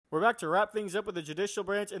We're back to wrap things up with the judicial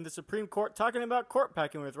branch and the Supreme Court, talking about court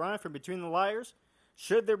packing with Ryan from Between the Liars.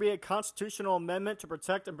 Should there be a constitutional amendment to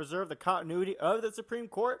protect and preserve the continuity of the Supreme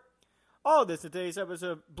Court? All this in today's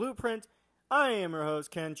episode of Blueprint. I am your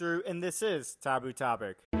host, Ken Drew, and this is Taboo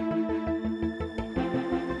Topic.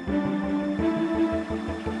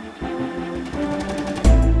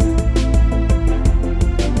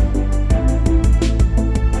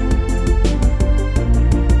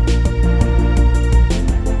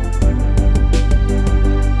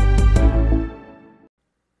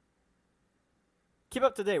 Keep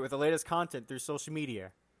up to date with the latest content through social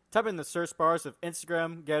media. Type in the search bars of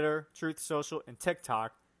Instagram, Getter, Truth Social, and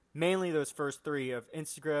TikTok, mainly those first three of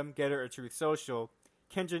Instagram, Getter, or Truth Social,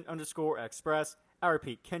 Kenjin_Express. I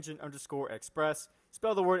repeat, Kenjin_Express.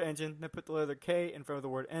 Spell the word engine, then put the letter K in front of the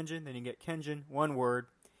word engine, then you get Kenjin, one word,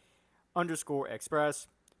 _Express.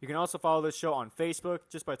 You can also follow this show on Facebook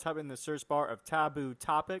just by typing in the search bar of Taboo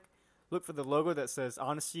Topic. Look for the logo that says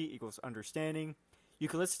Honesty Equals Understanding. You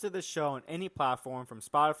can listen to this show on any platform from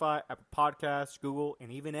Spotify, Apple Podcasts, Google,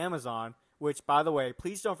 and even Amazon, which, by the way,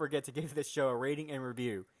 please don't forget to give this show a rating and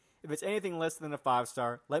review. If it's anything less than a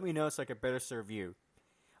 5-star, let me know so I can better serve you.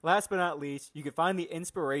 Last but not least, you can find the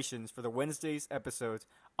inspirations for the Wednesday's episodes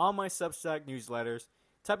on my Substack newsletters.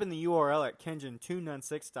 Type in the URL at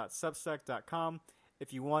kenjin296.substack.com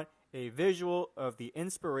if you want a visual of the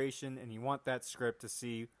inspiration and you want that script to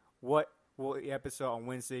see what the episode on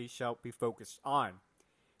Wednesday shall be focused on.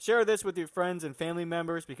 Share this with your friends and family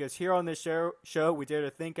members because here on this show, we dare to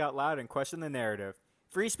think out loud and question the narrative.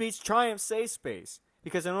 Free speech triumphs safe space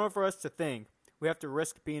because in order for us to think, we have to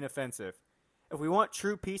risk being offensive. If we want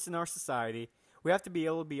true peace in our society, we have to be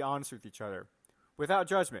able to be honest with each other without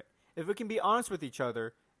judgment. If we can be honest with each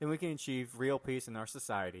other, then we can achieve real peace in our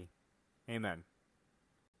society. Amen.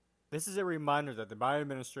 This is a reminder that the Biden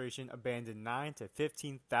administration abandoned 9,000 to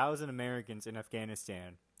 15,000 Americans in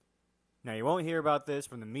Afghanistan. Now, you won't hear about this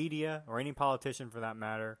from the media or any politician for that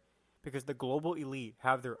matter, because the global elite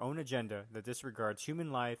have their own agenda that disregards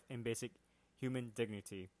human life and basic human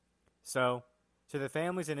dignity. So, to the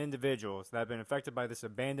families and individuals that have been affected by this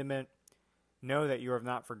abandonment, know that you have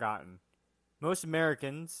not forgotten. Most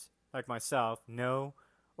Americans, like myself, know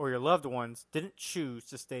or your loved ones didn't choose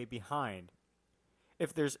to stay behind.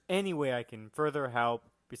 If there's any way I can further help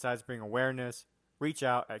besides bring awareness, reach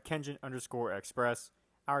out at Kenjin_Express.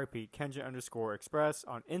 I repeat, Kenjin_Express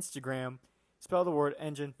on Instagram. Spell the word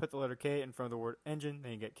engine, put the letter K in front of the word engine,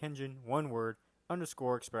 then you get Kenjin, one word,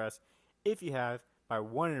 _Express, if you have, by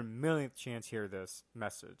 1 in a millionth chance, hear this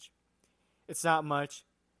message. It's not much,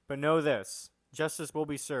 but know this. Justice will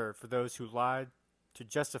be served for those who lied to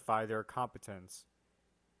justify their competence.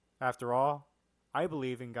 After all, I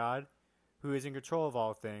believe in God, who is in control of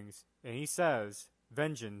all things, and he says,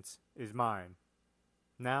 vengeance is mine.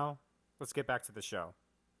 Now, let's get back to the show.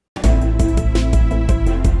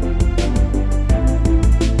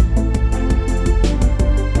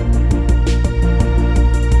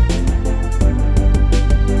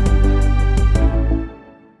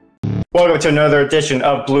 Welcome to another edition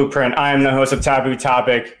of Blueprint. I am the host of Taboo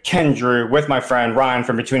Topic, Ken Drew, with my friend Ryan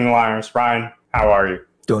from Between the Liars. Ryan, how are you?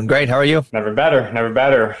 Doing great. How are you? Never better. Never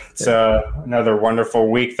better. It's another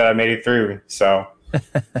wonderful week that I made it through. So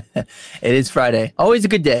it is Friday. Always a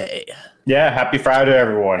good day. Yeah, happy Friday,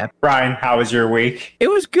 everyone. Ryan, how was your week? It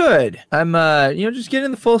was good. I'm, just getting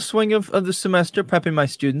in the full swing of the semester, prepping my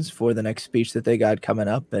students for the next speech that they got coming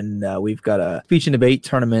up. And we've got a speech and debate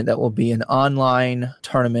tournament that will be an online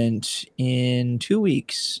tournament in 2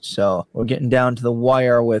 weeks. So we're getting down to the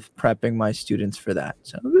wire with prepping my students for that.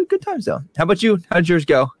 So good times, though. How about you? How'd yours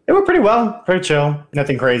go? It went pretty well. Pretty chill.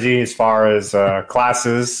 Nothing crazy as far as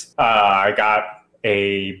classes. I got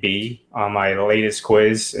a B on my latest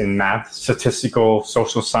quiz in math, statistical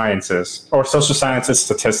social sciences, or social sciences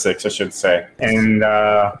statistics, I should say. And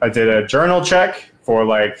I did a journal check for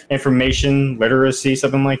like information literacy,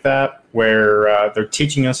 something like that, where they're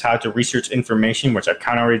teaching us how to research information, which I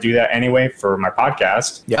kind of already do that anyway for my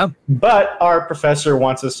podcast. Yeah. But our professor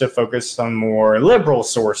wants us to focus on more liberal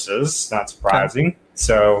sources, not surprising. Okay.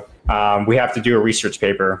 So we have to do a research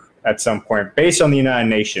paper at some point based on the United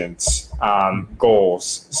Nations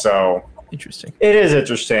goals. So interesting. It is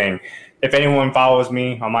interesting. If anyone follows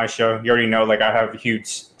me on my show, you already know like I have a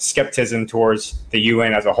huge skepticism towards the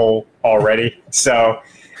UN as a whole already. So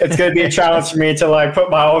it's going to be a challenge for me to like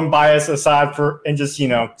put my own bias aside and just,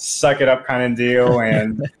 suck it up kind of deal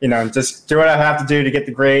and, just do what I have to do to get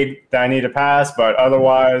the grade that I need to pass. But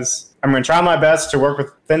otherwise, I'm going to try my best to work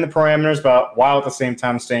within the parameters, but while at the same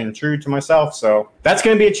time staying true to myself. So that's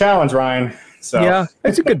going to be a challenge, Ryan. So yeah,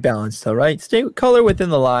 it's a good balance though, right? Stay color within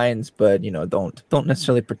the lines, but don't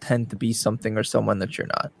necessarily pretend to be something or someone that you're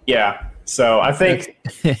not. yeah. So I think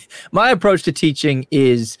My approach to teaching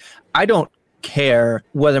is I don't care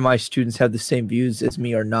whether my students have the same views as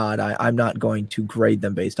me or not. I'm not going to grade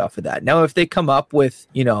them based off of that. Now, if they come up with,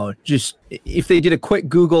 just if they did a quick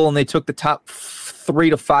Google and they took the top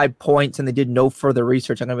 3 to 5 points and they did no further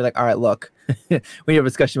research, I'm going to be like, all right, look, we have a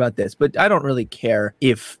discussion about this. But I don't really care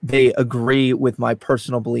if they agree with my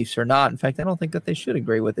personal beliefs or not. In fact, I don't think that they should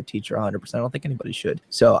agree with the teacher 100%. I don't think anybody should.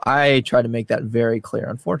 So I try to make that very clear.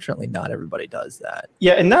 Unfortunately, not everybody does that.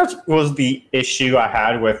 Yeah, and that was the issue I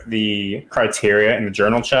had with the criteria in the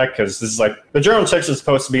journal check, because this is like the journal checks is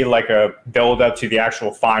supposed to be like a build up to the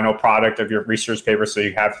actual final product of your research paper, so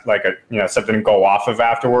you have like a something to go off of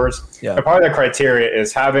afterwards. Yeah. But part of the criteria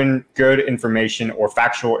is having good information or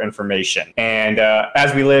factual information. And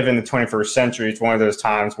as we live in the 21st century, it's one of those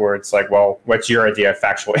times where it's like, well, what's your idea of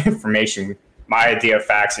factual information? My idea of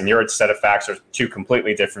facts and your set of facts are two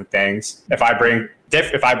completely different things. If I bring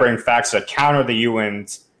facts that counter the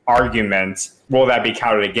UN's argument, will that be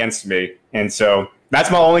counted against me? And so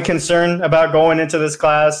that's my only concern about going into this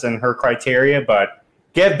class and her criteria. But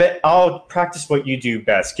I'll practice what you do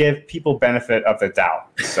best. Give people benefit of the doubt.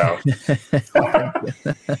 So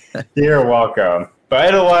you're welcome.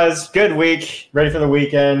 But otherwise, good week. Ready for the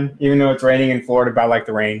weekend, even though it's raining in Florida, but I like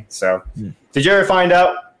the rain. So did you ever find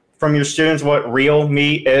out from your students what real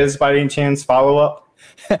meat is by any chance? Follow up?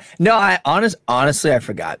 No, honestly I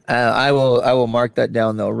forgot. I will mark that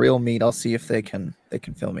down though. Real meat. I'll see if they can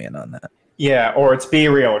fill me in on that. Yeah, or it's Be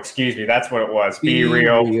Real. Excuse me, that's what it was. Be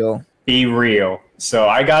real. Be real. So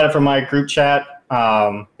I got it from my group chat.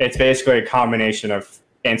 It's basically a combination of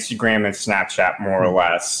Instagram and Snapchat, more or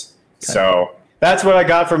less. Okay. So that's what I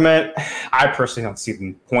got from it. I personally don't see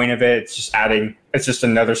the point of it. It's just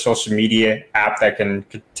another social media app that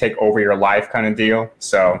could take over your life kind of deal.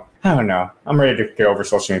 So I don't know. I'm ready to get over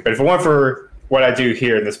social media. But if it weren't for what I do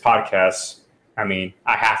here in this podcast, I mean,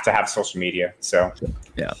 I have to have social media. So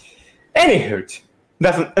yeah. Anywho,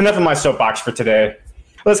 enough of my soapbox for today.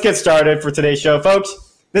 Let's get started for today's show, folks.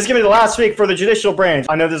 This is going to be the last week for the judicial branch.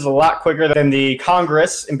 I know this is a lot quicker than the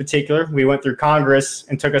Congress in particular. We went through Congress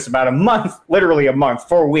and took us about a month, literally a month,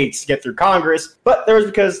 4 weeks to get through Congress. But that was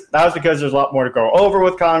because there's a lot more to go over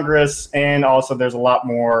with Congress. And also there's a lot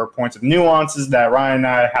more points of nuances that Ryan and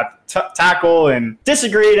I had to tackle and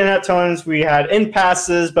disagreed. And at times we had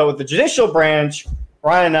impasses. But with the judicial branch,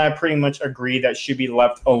 Ryan and I pretty much agree that should be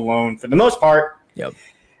left alone for the most part. Yep.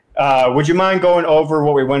 Would you mind going over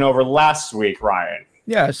what we went over last week, Ryan?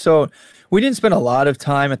 Yeah, so we didn't spend a lot of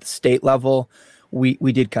time at the state level. We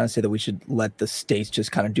did kind of say that we should let the states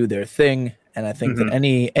just kind of do their thing. And I think that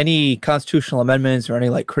any constitutional amendments or any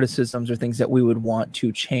like criticisms or things that we would want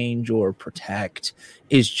to change or protect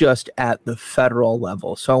is just at the federal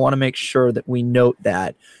level. So I want to make sure that we note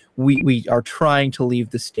that we are trying to leave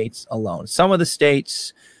the states alone. Some of the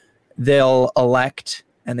states, they'll elect,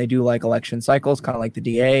 and they do like election cycles, kind of like the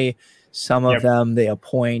DA. Some of them they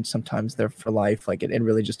appoint. Sometimes they're for life. Like it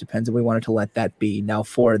really just depends. And we wanted to let that be. Now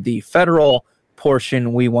for the federal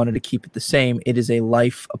portion, we wanted to keep it the same. It is a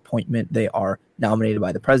life appointment. They are nominated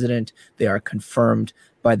by the president. They are confirmed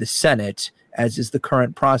by the Senate, as is the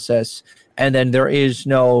current process. And then there is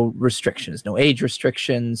no restrictions, no age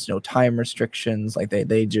restrictions, no time restrictions. Like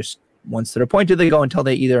they just, once they're appointed, they go until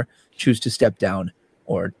they either choose to step down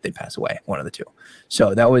or they pass away, one of the two.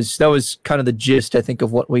 So that was kind of the gist, I think,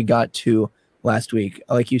 of what we got to last week.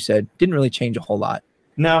 Like you said, didn't really change a whole lot.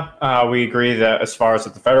 No, we agree that as far as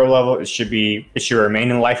at the federal level, it should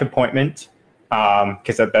remain a life appointment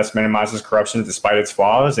because that best minimizes corruption despite its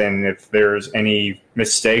flaws. And if there's any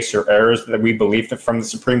mistakes or errors that we believe that from the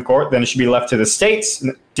Supreme Court, then it should be left to the states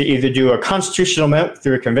to either do a constitutional amendment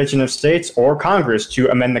through a convention of states or Congress to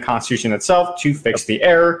amend the Constitution itself to fix the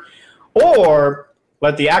error, or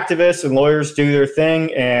let the activists and lawyers do their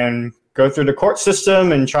thing and go through the court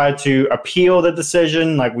system and try to appeal the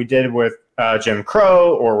decision like we did with Jim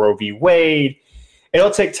Crow or Roe v. Wade. It'll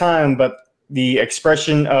take time, but the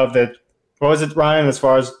expression of what was it, Ryan, as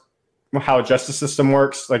far as how a justice system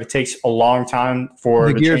works, like it takes a long time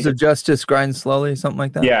for the gears of justice grind slowly, something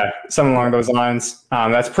like that. Yeah, something along those lines.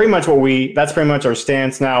 That's pretty much our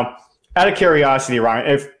stance. Now, out of curiosity, Ryan,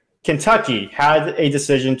 if Kentucky had a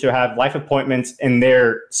decision to have life appointments in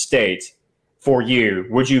their state for you,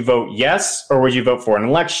 would you vote yes or would you vote for an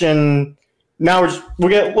election? Now we'll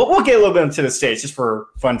get a little bit into the states just for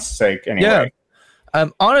fun's sake anyway. Yeah.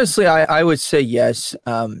 Honestly, I would say yes.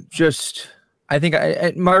 I think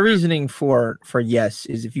my reasoning for yes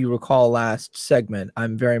is, if you recall last segment,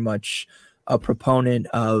 I'm very much a proponent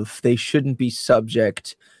of they shouldn't be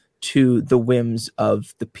subject to the whims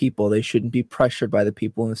of the people. They shouldn't be pressured by the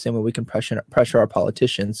people in the same way we can pressure our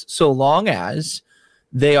politicians, so long as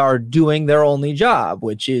they are doing their only job,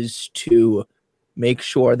 which is to make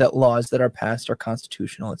sure that laws that are passed are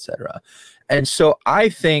constitutional, etc. And so I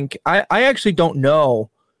think I actually don't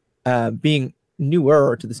know, being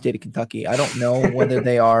newer to the state of Kentucky, I don't know whether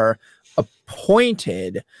they are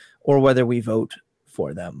appointed or whether we vote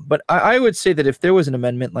for them. But I would say that if there was an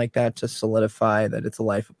amendment like that to solidify that it's a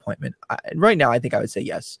life appointment, right now I think I would say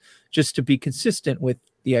yes, just to be consistent with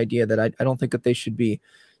the idea that I don't think that they should be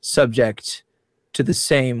subject to the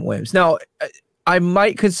same whims. Now, I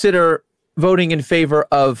might consider voting in favor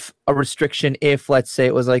of a restriction if, let's say,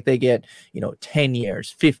 it was like they get 10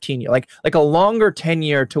 years, 15 years, like a longer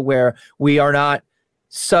tenure to where we are not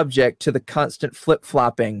subject to the constant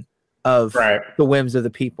flip-flopping of the whims of the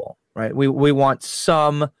people, right? We want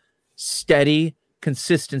some steady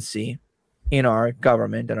consistency in our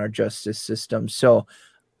government and our justice system. So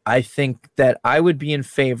I think that I would be in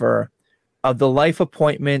favor of the life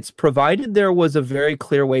appointments, provided there was a very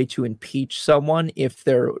clear way to impeach someone if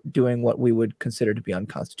they're doing what we would consider to be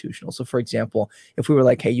unconstitutional. So, for example, if we were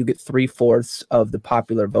like, hey, you get 3/4 of the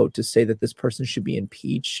popular vote to say that this person should be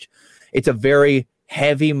impeached, it's a very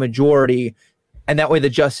heavy majority. And that way the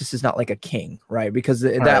justice is not like a king, right? Because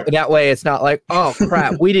that way it's not like, oh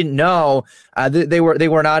crap, we didn't know. They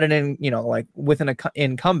were not with an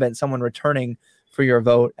incumbent, someone returning for your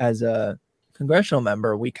vote as a congressional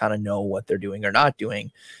member. We kind of know what they're doing or not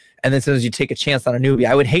doing. And then as soon as you take a chance on a newbie,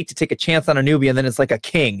 I would hate to take a chance on a newbie and then it's like a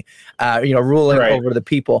king, ruling over the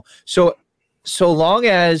people. So long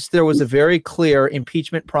as there was a very clear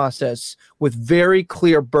impeachment process with very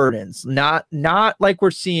clear burdens, not like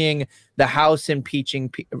we're seeing the House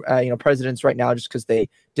impeaching presidents right now just because they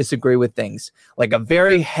disagree with things, like a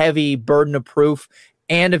very heavy burden of proof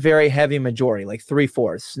and a very heavy majority, like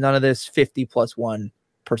 3/4, none of this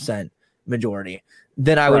 50+1% majority,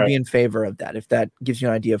 then I would be in favor of that, if that gives you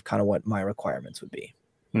an idea of kind of what my requirements would be.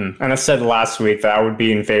 And I said last week that I would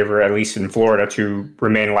be in favor, at least in Florida, to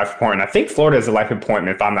remain a life appointment. I think Florida is a life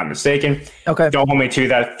appointment, if I'm not mistaken. Okay. Don't hold me to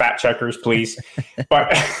that, fact checkers, please.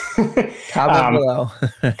 But comment below.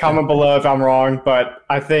 Comment below if I'm wrong. But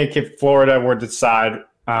I think if Florida were to decide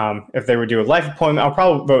if they would do a life appointment, I'll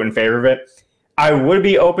probably vote in favor of it. I would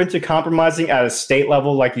be open to compromising at a state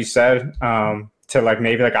level, like you said, to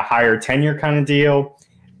maybe a higher tenure kind of deal.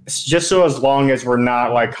 Just so as long as we're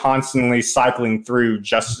not constantly cycling through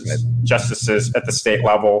justices at the state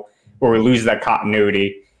level where we lose that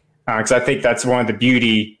continuity. Because I think that's the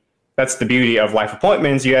beauty of life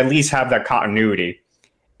appointments. You at least have that continuity.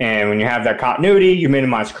 And when you have that continuity, you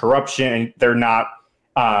minimize corruption, and they're not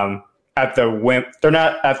at the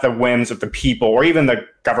whims of the people or even the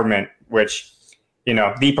government, which,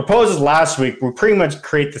 the proposals last week would pretty much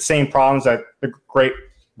create the same problems that the Great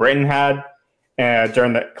Britain had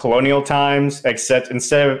during the colonial times, except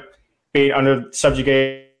instead of being under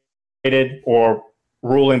subjugated or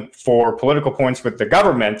ruling for political points with the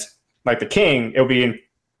government, like the king, it'll be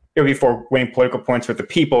for winning political points with the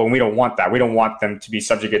people, and we don't want that. We don't want them to be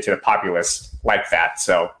subjugated to the populace like that.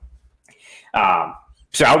 So I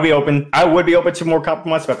would be open to more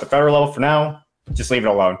compromise, but at the federal level for now, just leave it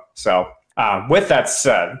alone. So with that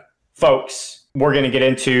said, folks, we're going to get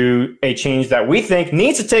into a change that we think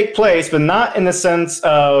needs to take place, but not in the sense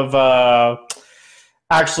of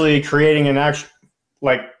actually creating a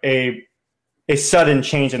sudden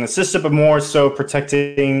change in the system, but more so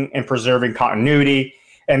protecting and preserving continuity.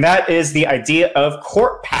 And that is the idea of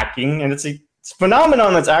court packing. And it's a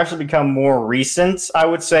phenomenon that's actually become more recent, I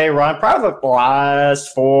would say, Ron, probably the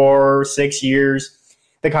last 4 or 6 years.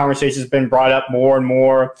 The conversation has been brought up more and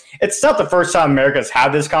more. It's not the first time America's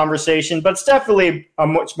had this conversation, but it's definitely a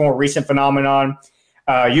much more recent phenomenon.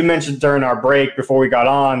 You mentioned during our break before we got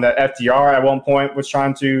on that FDR at one point was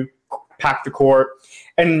trying to pack the court.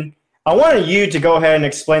 And I wanted you to go ahead and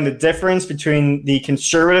explain the difference between the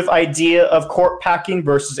conservative idea of court packing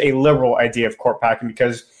versus a liberal idea of court packing,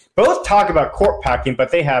 because both talk about court packing,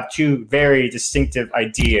 but they have two very distinctive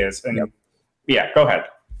ideas. And yeah, go ahead.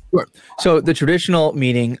 Sure. So the traditional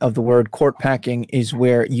meaning of the word court packing is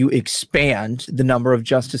where you expand the number of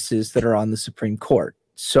justices that are on the Supreme Court.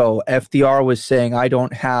 So FDR was saying, I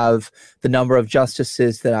don't have the number of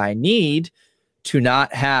justices that I need to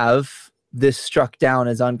not have this struck down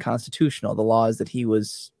as unconstitutional, the laws that he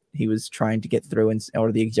was trying to get through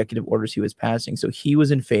or the executive orders he was passing. So he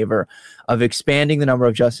was in favor of expanding the number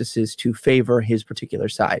of justices to favor his particular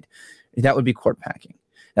side. That would be court packing.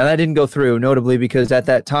 Now, that didn't go through, notably because at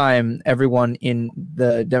that time, everyone in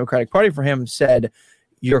the Democratic Party for him said,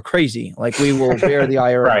 you're crazy. Like, we will bear the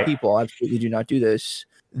ire Right. of people. Absolutely do not do this.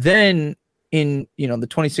 Then in, the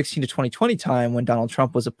 2016 to 2020 time, when Donald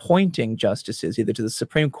Trump was appointing justices either to the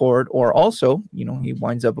Supreme Court or also, he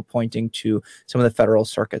winds up appointing to some of the federal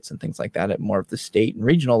circuits and things like that at more of the state and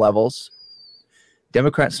regional levels,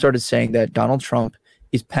 Democrats started saying that Donald Trump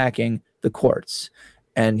is packing the courts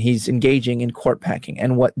and he's engaging in court packing.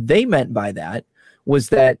 And what they meant by that was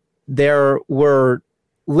that there were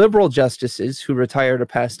liberal justices who retired or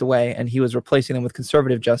passed away, and he was replacing them with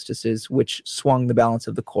conservative justices, which swung the balance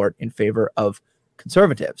of the court in favor of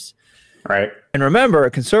conservatives. Right. And remember,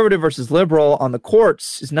 conservative versus liberal on the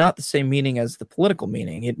courts is not the same meaning as the political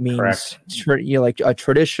meaning. It means like a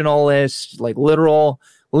traditionalist, like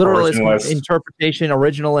literalist interpretation,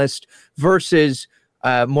 originalist, versus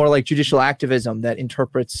more like judicial activism that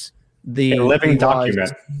interprets a living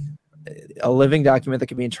document that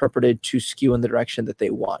can be interpreted to skew in the direction that they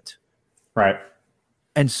want. Right.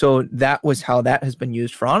 And so that was how that has been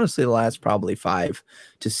used for honestly the last probably 5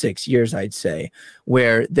 to 6 years, I'd say,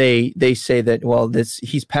 where they say that, well,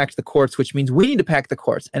 he's packed the courts, which means we need to pack the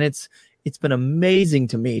courts. And it's been amazing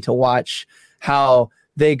to me to watch how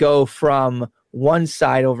they go from one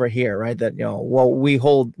side over here, right? That, well, we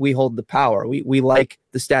hold the power. We like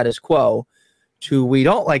the status quo, to we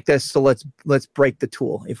don't like this, so let's break the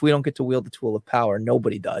tool. If we don't get to wield the tool of power,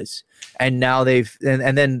 nobody does. And now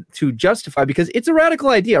and then to justify, because it's a radical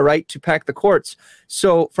idea, right, to pack the courts.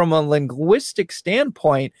 So from a linguistic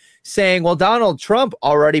standpoint, saying, well, Donald Trump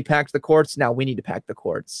already packed the courts, now we need to pack the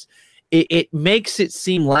courts. It makes it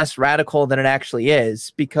seem less radical than it actually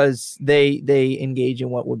is, because they engage in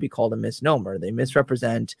what would be called a misnomer. They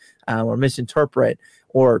misrepresent or misinterpret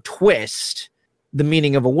or twist the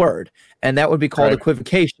meaning of a word, and that would be called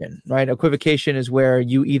equivocation, right? Equivocation is where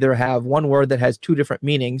you either have one word that has 2 different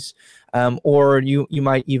meanings, or you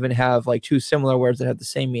might even have like 2 similar words that have the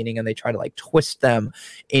same meaning, and they try to like twist them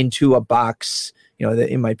into a box.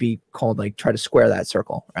 That it might be called like try to square that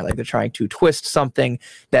circle, right? Like they're trying to twist something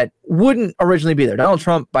that wouldn't originally be there. Donald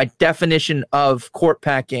Trump, by definition of court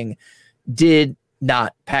packing, did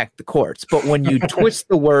not pack the courts. But when you twist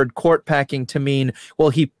the word court packing to mean, well,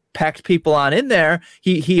 he packed people on in there,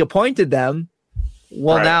 he appointed them,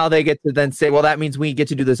 well, now they get to then say, well, that means we get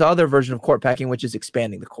to do this other version of court packing, which is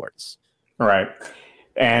expanding the courts. Right.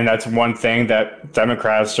 And that's one thing that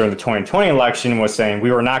Democrats during the 2020 election was saying,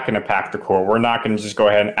 we were not going to pack the court. We're not going to just go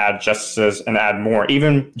ahead and add justices and add more.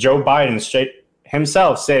 Even Joe Biden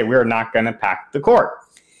himself said, we are not going to pack the court.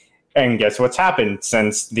 And guess what's happened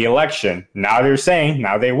since the election? Now they're saying,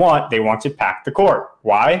 they want to pack the court.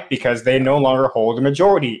 Why? Because they no longer hold a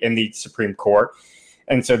majority in the Supreme Court.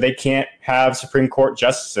 And so they can't have Supreme Court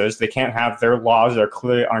justices. They can't have their laws that are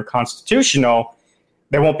clearly unconstitutional.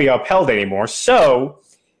 They won't be upheld anymore. So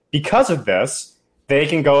because of this, they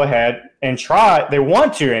can go ahead and they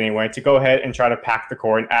want to anyway, to go ahead and try to pack the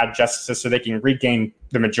court and add justices so they can regain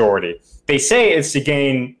the majority. They say it's to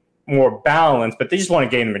gain more balance, but they just want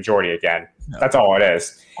to gain the majority again. No. That's all it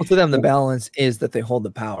is. Well, to them, the balance is that they hold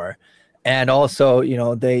the power. And also,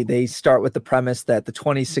 they start with the premise that the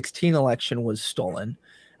 2016 election was stolen.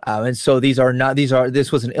 And so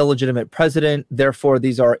this was an illegitimate president. Therefore,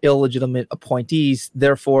 these are illegitimate appointees.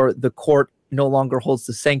 Therefore, the court no longer holds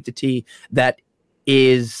the sanctity that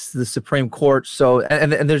is the Supreme Court. So,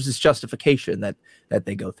 and there's this justification that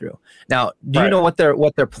they go through. Now, do you know what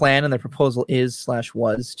their plan and their proposal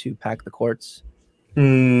was to pack the courts?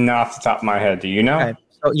 Not off the top of my head. Do you know? Okay.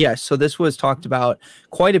 So, yes. So this was talked about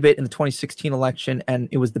quite a bit in the 2016 election, and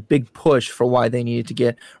it was the big push for why they needed to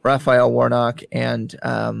get Raphael Warnock and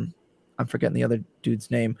I'm forgetting the other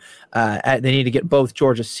dude's name. They need to get both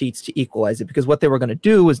Georgia seats to equalize it, because what they were going to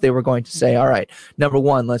do was they were going to say, all right, number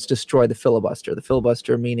one, let's destroy the filibuster. The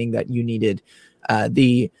filibuster meaning that you needed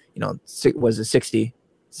was it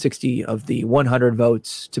 60 of the 100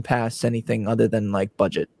 votes to pass anything other than like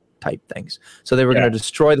budget type things. So they were going to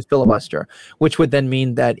destroy the filibuster, which would then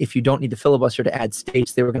mean that if you don't need the filibuster to add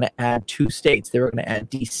states, they were going to add 2 states. They were going to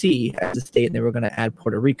add DC as a state, and they were going to add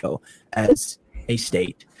Puerto Rico as a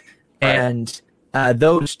state. And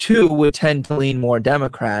those 2 would tend to lean more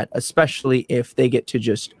Democrat, especially if they get to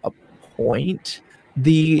just appoint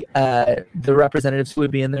the representatives who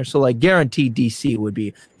would be in there. So like guaranteed DC would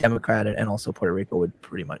be Democrat, and also Puerto Rico would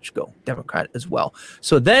pretty much go Democrat as well.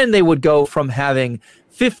 So then they would go from having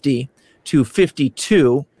 50 to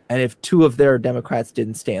 52. And if 2 of their Democrats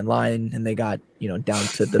didn't stay in line and they got, down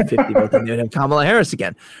to the 50 vote, then they would have Kamala Harris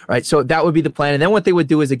again, right? So that would be the plan. And then what they would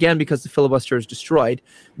do is, again, because the filibuster is destroyed,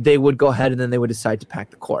 they would go ahead and then they would decide to pack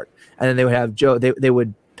the court. And then they would have they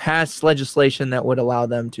would pass legislation that would allow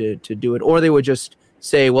them to do it, or they would just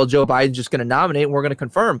say, well, Joe Biden's just going to nominate and we're going to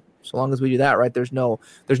confirm. So long as we do that, right? There's no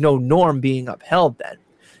norm being upheld then.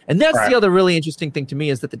 And that's the other really interesting thing to me,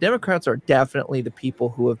 is that the Democrats are definitely the people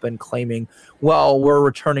who have been claiming, well, we're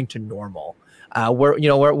returning to normal.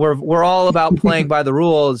 We're all about playing by the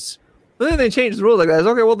rules. But then they change the rules like that.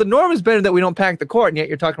 Okay, well, the norm has been that we don't pack the court, and yet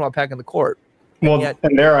you're talking about packing the court. Well,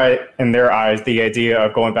 in their eyes, the idea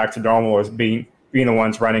of going back to normal is being the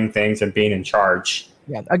ones running things and being in charge.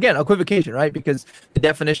 Yeah, again, equivocation, right? Because the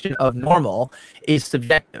definition of normal is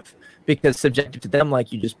subjective. Because subjective to them,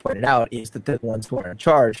 like you just pointed out, is that the ones who are in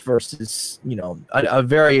charge versus, a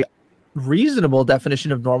very reasonable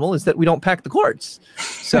definition of normal is that we don't pack the courts.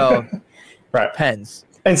 So, right. Depends.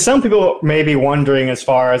 And some people may be wondering, as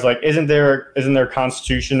far as like, isn't there a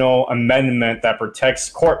constitutional amendment that protects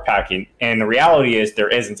court packing? And the reality is there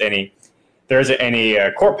isn't any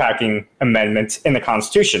court packing amendment in the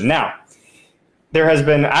Constitution. Now, there has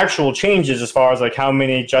been actual changes as far as like how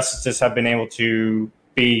many justices have been able to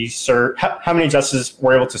be served, how many justices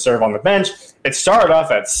were able to serve on the bench. It started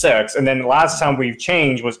off at 6, and then the last time we've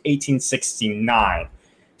changed was 1869.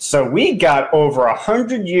 So we got over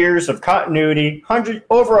 100 years of continuity,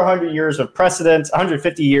 over 100 years of precedent,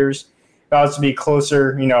 150 years. That was to be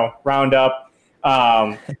closer, round up.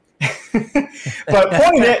 But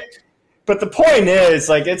the point is,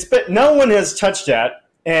 like, no one has touched that,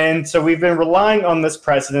 and so we've been relying on this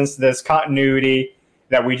precedence, this continuity,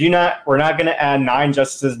 that we're not going to add 9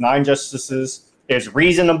 justices. 9 justices is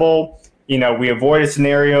reasonable. We avoid a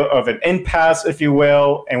scenario of an impasse, if you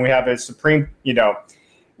will, and we have a supreme,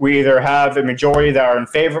 we either have a majority that are in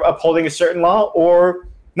favor of upholding a certain law or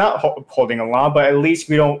not upholding a law, but at least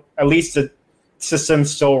the system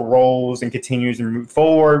still rolls and continues and moves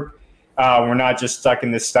forward. We're not just stuck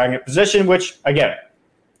in this stagnant position, which, again,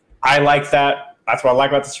 I like that. That's what I like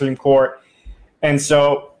about the Supreme Court. And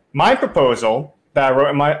so my proposal that I wrote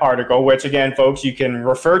in my article, which, again, folks, you can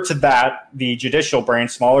refer to that, the Judicial Brain,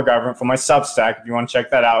 Smaller Government, from my Substack. If you want to check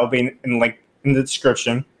that out, it'll be in link in the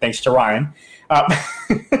description. Thanks to Ryan.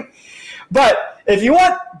 But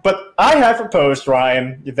I have proposed,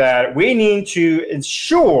 Ryan, that we need to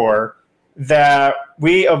ensure that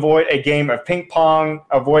we avoid a game of ping pong,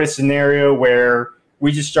 avoid a scenario where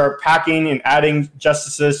we just start packing and adding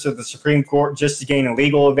justices to the Supreme Court just to gain a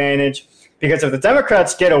legal advantage. Because if the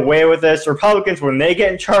Democrats get away with this, Republicans, when they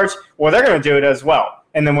get in charge, well, they're going to do it as well.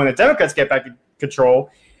 And then when the Democrats get back in control,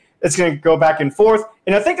 it's going to go back and forth.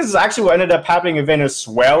 And I think this is actually what ended up happening in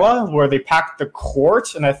Venezuela, where they packed the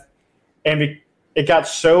court, and it got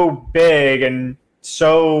so big and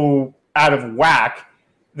so out of whack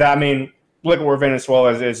that, look at where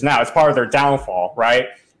Venezuela is now. It's part of their downfall, right?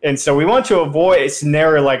 And so we want to avoid a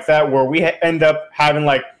scenario like that where we end up having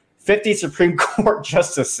like 50 Supreme Court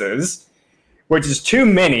justices, which is too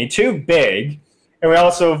many, too big. And we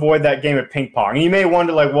also avoid that game of ping pong. And you may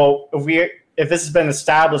wonder, like, well, if this has been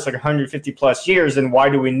established like 150 plus years, then why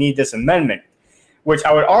do we need this amendment? Which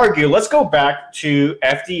I would argue, let's go back to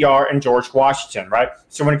FDR and George Washington, right?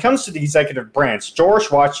 So when it comes to the executive branch, George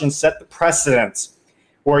Washington set the precedence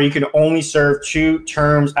where you can only serve 2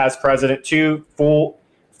 terms as president, 2 full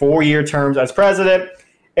 4-year terms as president.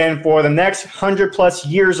 And for the next 100 plus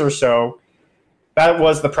years or so, that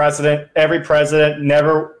was the precedent. Every president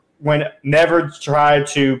never tried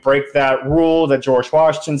to break that rule that George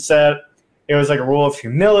Washington set. It was like a rule of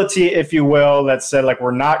humility, if you will, that said, like,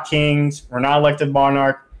 we're not kings, we're not elected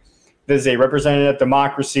monarch. This is a representative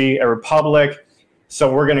democracy, a republic.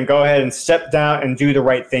 So we're going to go ahead and step down and do the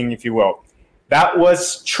right thing, if you will. That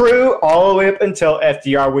was true all the way up until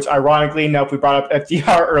FDR, which ironically enough, we brought up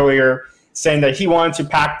FDR earlier, saying that he wanted to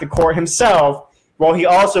pack the court himself. Well, he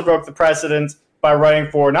also broke the precedent by running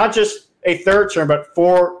for not just a 3rd term, but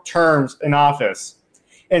 4 terms in office.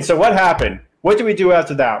 And so what happened? What did we do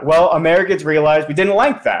after that? Well, Americans realized we didn't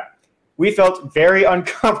like that. We felt very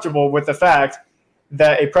uncomfortable with the fact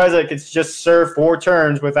that a president could just serve 4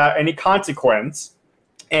 terms without any consequence.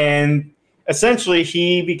 And essentially,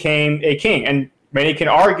 he became a king. And many can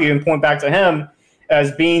argue and point back to him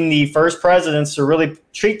as being the first president to really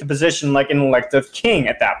treat the position like an elective king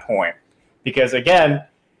at that point. Because, again,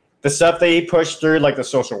 the stuff that he pushed through, like the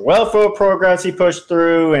social welfare programs he pushed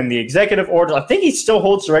through and the executive orders, I think he still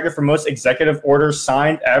holds the record for most executive orders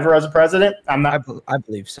signed ever as a president. I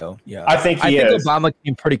believe so, yeah. I think Obama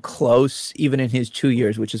came pretty close, even in his 2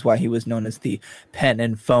 years, which is why he was known as the pen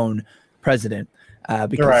and phone president.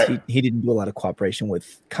 Because he didn't do a lot of cooperation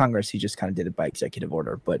with Congress. He just kind of did it by executive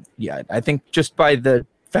order. But yeah, I think just by the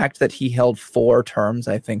fact that he held 4 terms,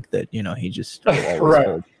 I think that, he just will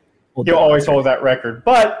always hold He'll always hold that record.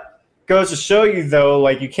 But goes to show you, though,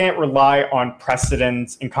 like, you can't rely on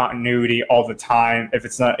precedents and continuity all the time if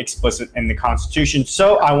it's not explicit in the Constitution.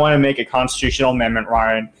 So I want to make a constitutional amendment,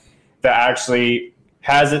 Ryan, that actually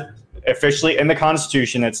has it officially in the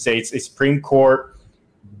Constitution that states a Supreme Court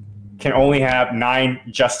can only have 9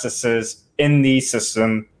 justices in the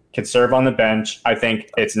system, can serve on the bench. I think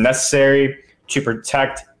it's necessary to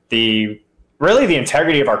protect the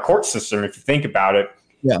integrity of our court system, if you think about it.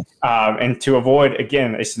 Yeah. And to avoid,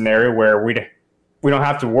 again, a scenario where we don't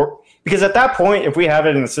have to work, because at that point, if we have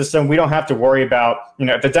it in the system, we don't have to worry about,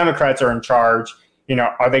 if the Democrats are in charge,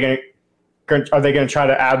 are they going to try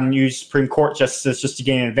to add and use Supreme Court justices just to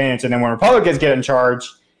gain an advantage? And then when Republicans get in charge,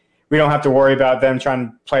 we don't have to worry about them trying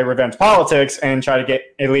to play revenge politics and try to get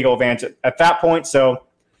a legal advantage at that point. So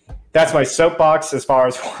that's my soapbox as far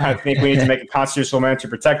as why I think we need to make a constitutional amendment to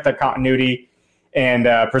protect that continuity and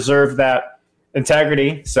preserve that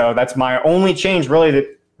integrity. So that's my only change, really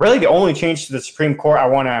the only change to the Supreme Court I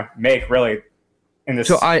want to make, really, in this.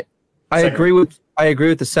 So I agree with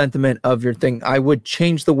the sentiment of your thing. I would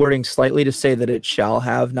change the wording slightly to say that it shall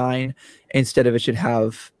have 9 instead of it should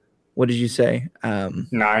have. What did you say?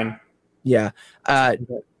 9. Yeah.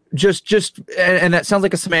 Just and that sounds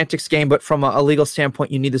like a semantics game, but from a legal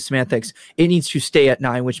standpoint, you need the semantics. It needs to stay at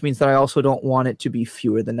 9, which means that I also don't want it to be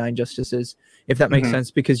fewer than 9 justices, if that makes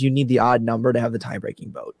sense, because you need the odd number to have the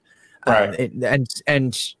tie-breaking vote. Right.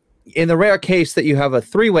 And in the rare case that you have a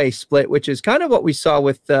 3-way split, which is kind of what we saw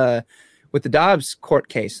with the Dobbs court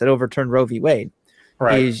case that overturned Roe v. Wade,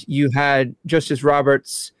 is you had Justice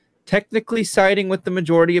Roberts technically siding with the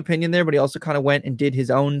majority opinion there, but he also kind of went and did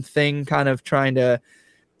his own thing, kind of trying to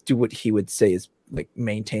do what he would say is like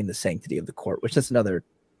maintain the sanctity of the court, which is another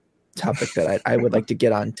topic that I would like to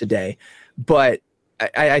get on today. But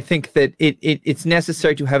I think that it's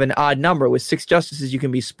necessary to have an odd number. With 6 justices, you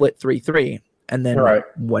can be split 3-3. And then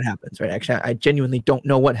what happens, right? Actually, I genuinely don't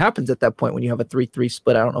know what happens at that point when you have a 3-3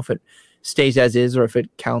 split. I don't know if it stays as is or if it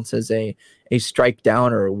counts as a strike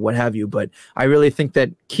down or what have you. But I really think that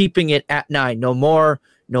keeping it at 9, no more,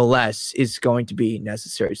 no less, is going to be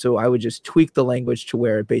necessary. So I would just tweak the language to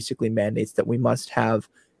where it basically mandates that we must have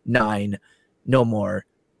 9, no more,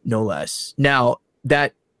 no less. Now,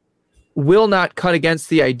 that will not cut against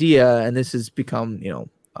the idea, and this has become,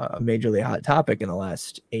 a majorly hot topic in the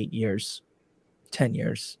last 8 years, 10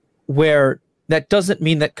 years, where that doesn't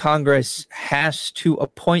mean that Congress has to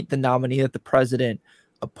appoint the nominee that the president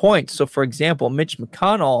appoints. So, for example, Mitch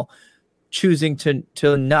McConnell choosing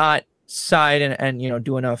to not side and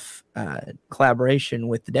do enough collaboration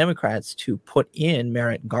with the Democrats to put in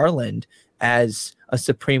Merrick Garland as a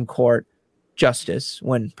Supreme Court justice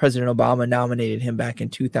when President Obama nominated him back in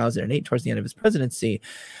 2008 towards the end of his presidency.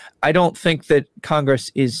 I don't think that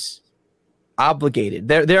Congress is obligated.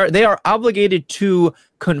 They are obligated to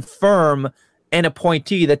confirm an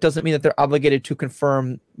appointee. That doesn't mean that they're obligated to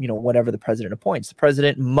confirm, whatever the president appoints. The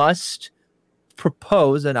president must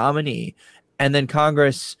propose a nominee, and then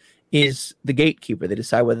Congress is the gatekeeper. They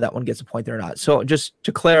decide whether that one gets appointed or not. So just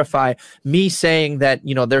to clarify, me saying that,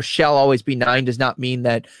 there shall always be 9 does not mean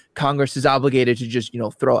that Congress is obligated to just,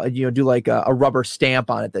 do like a rubber stamp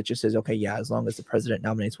on it that just says, okay, yeah, as long as the president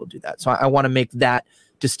nominates, we'll do that. So I want to make that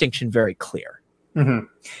distinction very clear. Mm-hmm.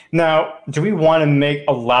 Now, do we want to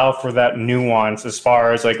allow for that nuance as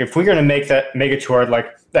far as, like, if we're going to make it toward, like,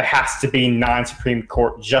 there has to be 9 Supreme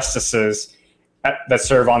Court justices that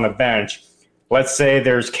serve on the bench? Let's say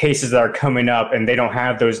there's cases that are coming up and they don't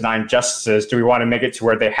have those 9 justices. Do we want to make it to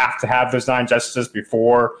where they have to have those 9 justices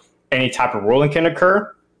before any type of ruling can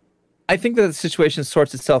occur? I think that the situation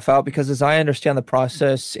sorts itself out because, as I understand the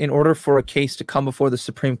process, in order for a case to come before the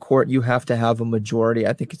Supreme Court, you have to have a majority.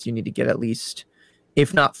 I think you need to get at least,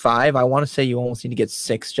 if not 5, I want to say you almost need to get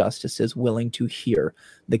 6 justices willing to hear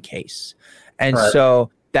the case. And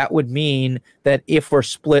so that would mean that if we're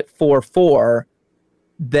split 4-4,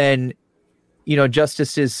 then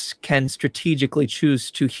justices can strategically choose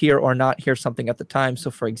to hear or not hear something at the time. So,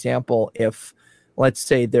 for example, if, let's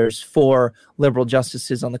say, there's 4 liberal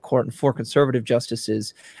justices on the court and 4 conservative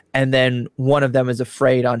justices, and then one of them is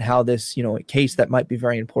afraid on how this, case that might be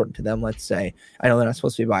very important to them, let's say, I know they're not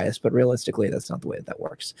supposed to be biased, but realistically, that's not the way that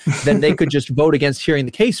works. Then they could just vote against hearing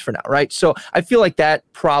the case for now, right? So I feel like that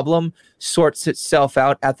problem sorts itself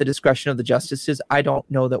out at the discretion of the justices. I don't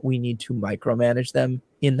know that we need to micromanage them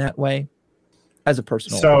in that way. As a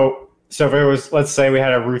personal. So if it was, let's say we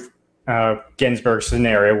had a Ruth Ginsburg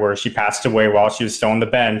scenario where she passed away while she was still on the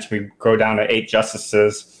bench, we go down to 8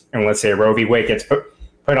 justices, and let's say Roe v. Wade gets put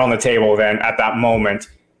on the table. Then at that moment,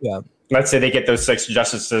 let's say they get those 6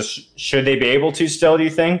 justices. Should they be able to still? Do you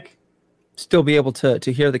think still be able to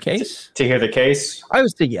hear the case? To hear the case, I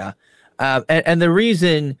would say yeah. And the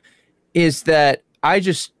reason is that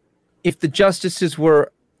if the justices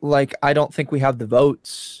were like, I don't think we have the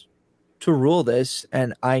votes to rule this,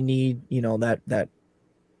 and I need, that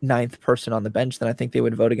ninth person on the bench, then I think they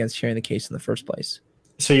would vote against hearing the case in the first place.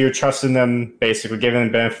 So you're trusting them, basically giving them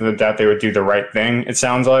the benefit of the doubt they would do the right thing, it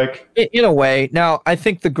sounds like? In a way. Now, I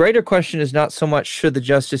think the greater question is not so much should the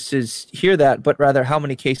justices hear that, but rather how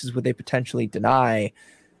many cases would they potentially deny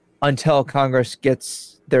until Congress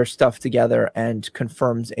gets their stuff together and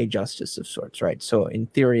confirms a justice of sorts, right? So in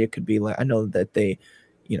theory, it could be like, I know that they,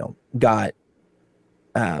 got,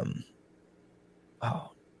 I'm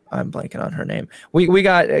blanking on her name.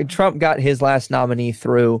 Trump got his last nominee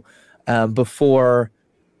through before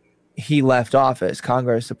he left office.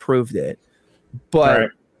 Congress approved it, but Right.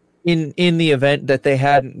 in the event that they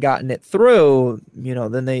hadn't gotten it through,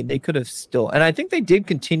 then they could have still, and I think they did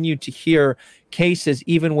continue to hear cases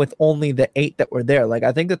even with only the 8 that were there. Like,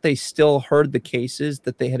 I think that they still heard the cases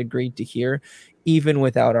that they had agreed to hear even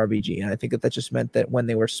without RBG. And I think that just meant that when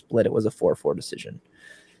they were split, it was a 4-4 decision.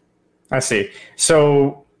 I see.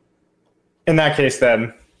 So in that case,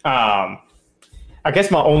 then, I guess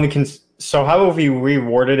my only so how have we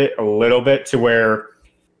reworded it a little bit to where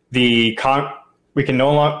we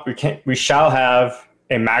shall have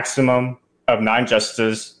a maximum of 9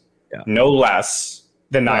 justices, no less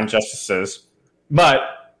than 9 justices,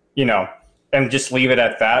 but and just leave it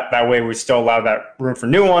at that. That way, we still allow that room for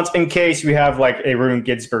nuance in case we have like a Ruth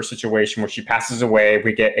Ginsburg situation where she passes away.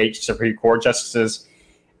 We get 8 Supreme Court justices,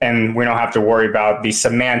 and we don't have to worry about the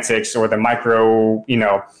semantics or the micro,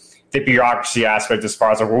 the bureaucracy aspect as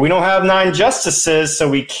far as like, well, we don't have 9 justices, so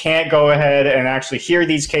we can't go ahead and actually hear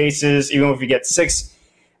these cases, even if we get 6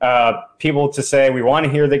 people to say we want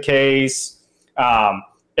to hear the case.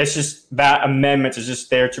 It's just that amendment is just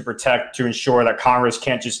there to ensure that Congress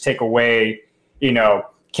can't just take away,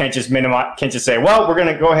 can't just say, well, we're going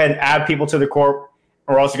to go ahead and add people to the court.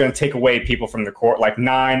 We're also going to take away people from the court. Like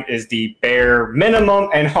 9 is the bare minimum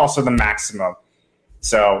and also the maximum.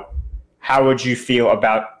 So how would you feel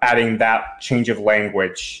about adding that change of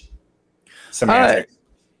language semantics?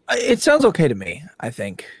 It sounds okay to me, I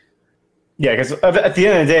think. Yeah, because at the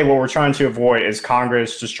end of the day, what we're trying to avoid is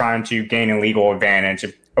Congress just trying to gain a legal advantage,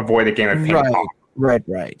 avoid the game of ping pong.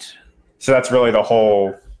 Right. So that's really the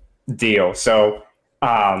whole deal. So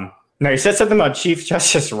now you said something about Chief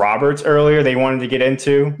Justice Roberts earlier they wanted to get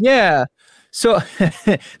into. Yeah. So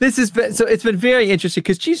it's been very interesting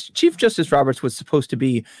because Chief Justice Roberts was supposed to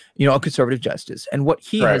be, a conservative justice. And what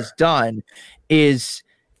he has done is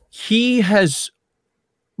he has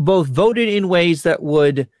both voted in ways that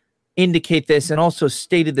would indicate this and also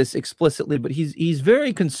stated this explicitly, but he's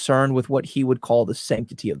very concerned with what he would call the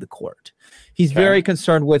sanctity of the court. He's very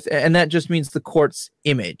concerned with, and that just means the court's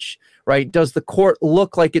image, right? Does the court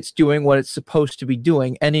look like it's doing what it's supposed to be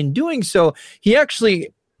doing? And in doing so, he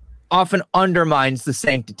actually often undermines the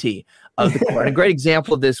sanctity of the court. A great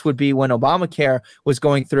example of this would be when Obamacare was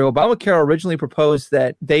going through. Obamacare originally proposed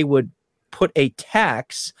that they would put a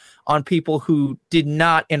tax on people who did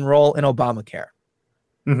not enroll in Obamacare.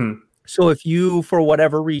 Mm-hmm. So if you, for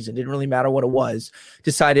whatever reason, didn't really matter what it was,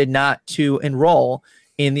 decided not to enroll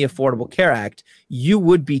in the Affordable Care Act, you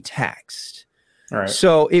would be taxed. All right.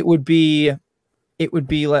 So it would be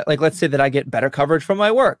like, let's say that I get better coverage from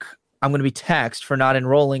my work. I'm going to be taxed for not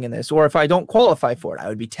enrolling in this. Or if I don't qualify for it, I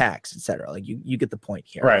would be taxed, etc. Like you get the point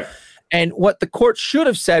here. Right. And what the court should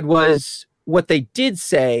have said was what they did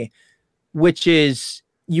say, which is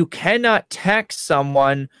you cannot tax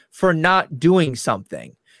someone for not doing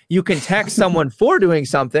something. You can tax someone for doing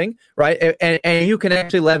something, right? And you can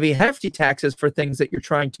actually levy hefty taxes for things that you're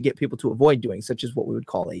trying to get people to avoid doing, such as what we would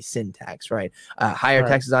call a sin tax, right? Higher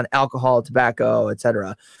taxes on alcohol, tobacco,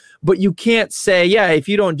 etc. But you can't say, yeah, if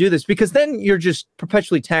you don't do this, because then you're just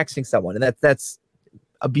perpetually taxing someone, and that's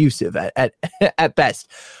abusive at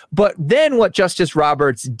best. But then what Justice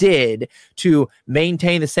Roberts did to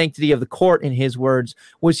maintain the sanctity of the court, in his words,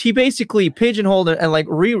 was he basically pigeonholed it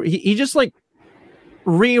and he just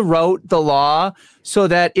rewrote the law so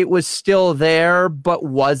that it was still there but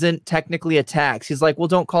wasn't technically a tax. He's like, well,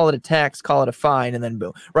 don't call it a tax, call it a fine, and then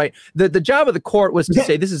boom. Right. The job of the court was to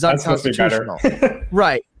say this is unconstitutional.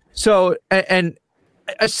 Right. So and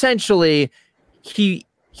essentially he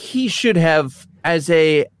should have, as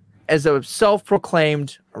a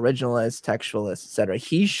self-proclaimed originalist, textualist, etc.,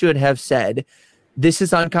 he should have said this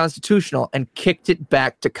is unconstitutional and kicked it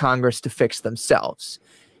back to Congress to fix themselves.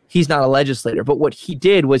 He's not a legislator, but what he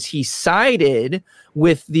did was he sided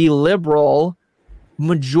with the liberal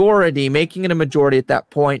majority, making it a majority at that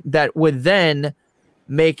point that would then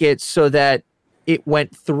make it so that it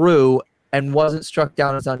went through and wasn't struck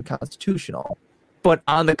down as unconstitutional, but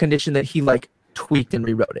on the condition that he like tweaked and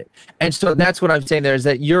rewrote it. And so that's what I'm saying there, is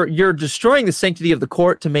that you're destroying the sanctity of the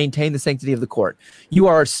court to maintain the sanctity of the court. You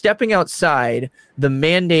are stepping outside the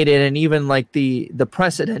mandated and even like the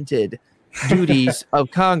precedented duties of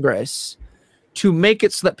Congress to make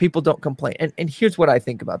it so that people don't complain. And here's what I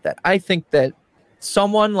think about that. I think that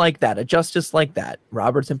someone like that, a justice like that,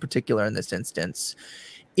 Roberts in particular in this instance,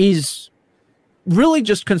 is really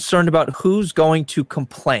just concerned about who's going to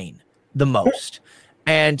complain the most.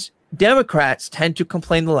 And Democrats tend to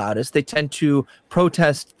complain the loudest. They tend to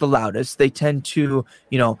protest the loudest. They tend to,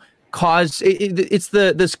 cause it's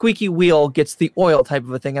the squeaky wheel gets the oil type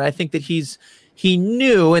of a thing. And I think that he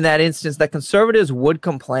knew in that instance that conservatives would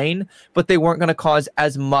complain, but they weren't going to cause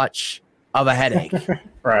as much of a headache.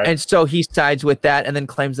 Right. And so he sides with that and then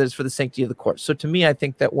claims that it's for the sanctity of the court. So to me, I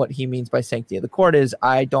think that what he means by sanctity of the court is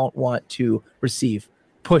I don't want to receive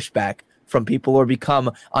pushback from people or become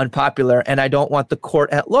unpopular, and I don't want the court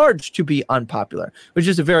at large to be unpopular, which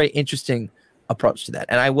is a very interesting approach to that.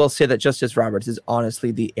 And I will say that Justice Roberts is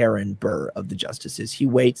honestly the Aaron Burr of the justices. He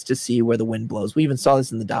waits to see where the wind blows. We even saw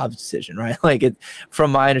this in the Dobbs decision, right? Like,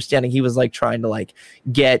 from my understanding, he was like trying to like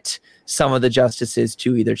get some of the justices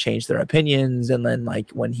to either change their opinions, and then like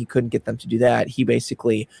when he couldn't get them to do that, he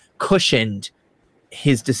basically cushioned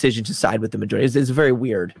his decision to side with the majority. It's very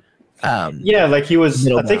weird. Yeah, like he was.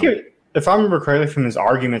 I think if I remember correctly from his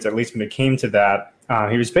arguments, at least when it came to that,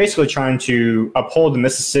 he was basically trying to uphold the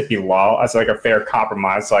Mississippi law as like a fair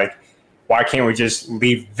compromise. Like, why can't we just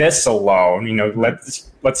leave this alone?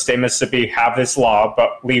 Let state Mississippi have this law,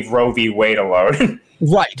 but leave Roe v. Wade alone.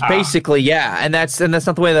 Right, basically, yeah, and that's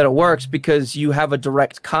not the way that it works, because you have a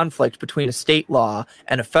direct conflict between a state law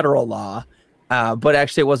and a federal law. But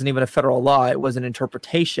actually, it wasn't even a federal law; it was an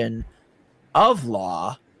interpretation of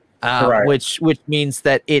law, which means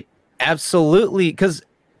that it absolutely, because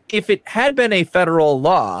if it had been a federal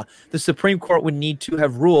law, the Supreme Court would need to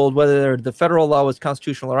have ruled whether the federal law was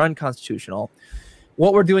constitutional or unconstitutional.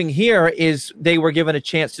 What we're doing here is they were given a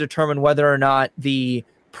chance to determine whether or not the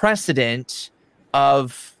precedent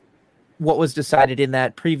of what was decided in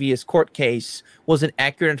that previous court case was an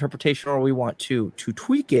accurate interpretation, or we want to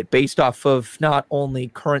tweak it based off of not only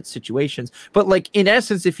current situations, but like in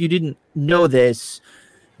essence, if you didn't know this,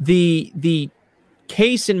 the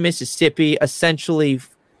case in Mississippi essentially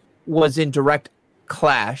was in direct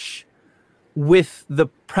clash with the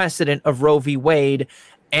precedent of Roe v. Wade,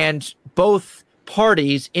 and both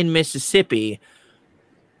parties in Mississippi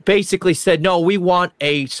basically said, no, we want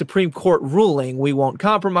a Supreme Court ruling. We won't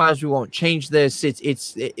compromise. We won't change this.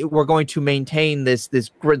 We're going to maintain this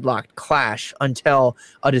gridlocked clash until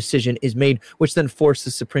a decision is made, which then forced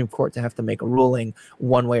the Supreme Court to have to make a ruling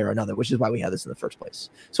one way or another, which is why we had this in the first place.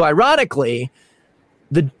 So ironically,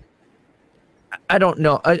 I don't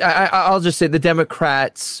know. I'll just say the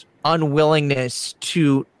Democrats' unwillingness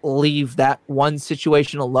to leave that one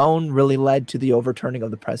situation alone really led to the overturning of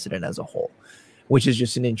the precedent as a whole, which is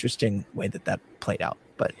just an interesting way that played out.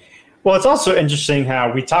 But well, it's also interesting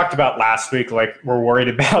how we talked about last week, like we're worried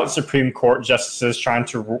about Supreme Court justices trying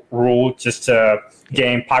to rule just to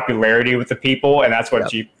gain popularity with the people, and that's what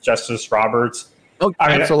Chief Justice Roberts. Oh,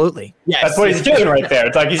 absolutely. Yes. That's what he's doing right there.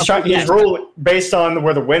 It's like he's ruling based on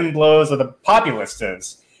where the wind blows or the populist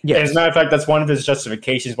is. Yes. As a matter of fact, that's one of his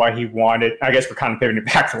justifications why he wanted, I guess we're kind of pivoting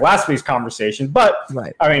back to last week's conversation, but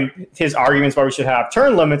I mean, his arguments why we should have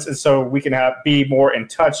term limits is so we can be more in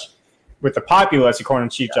touch with the populace, according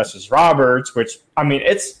to Chief Justice Roberts, which, I mean,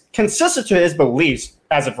 it's consistent to his beliefs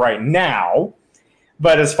as of right now.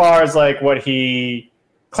 But as far as like what he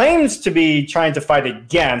claims to be trying to fight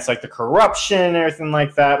against, like the corruption and everything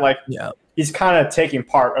like that, like he's kind of taking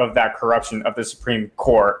part of that corruption of the Supreme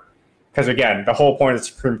Court. Because again, the whole point of the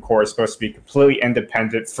Supreme Court is supposed to be completely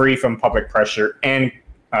independent, free from public pressure and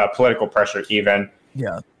political pressure even.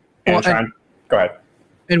 Yeah. And go ahead.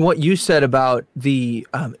 And what you said about the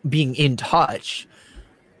being in touch,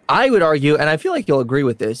 I would argue, and I feel like you'll agree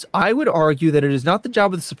with this, I would argue that it is not the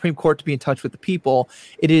job of the Supreme Court to be in touch with the people.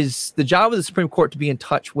 It is the job of the Supreme Court to be in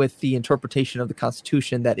touch with the interpretation of the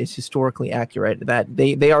Constitution that is historically accurate, that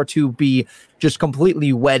they are to be just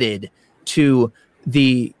completely wedded to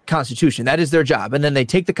the Constitution. That is their job. And then they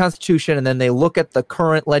take the Constitution and then they look at the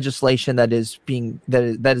current legislation that has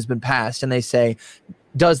been passed, and they say,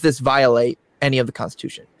 does this violate any of the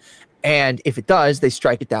Constitution? And if it does, they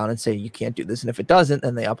strike it down and say, you can't do this. And if it doesn't,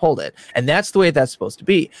 then they uphold it. And that's the way that's supposed to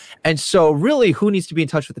be. And so really, who needs to be in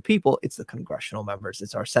touch with the people? It's the congressional members.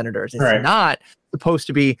 It's our senators. It's not supposed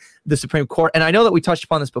to be the Supreme Court. And I know that we touched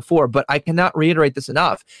upon this before, but I cannot reiterate this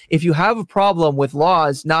enough. If you have a problem with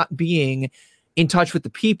laws not being in touch with the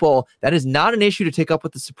people, that is not an issue to take up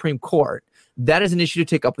with the Supreme Court. That is an issue to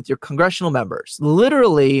take up with your congressional members.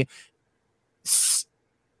 Literally,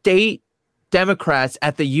 state Democrats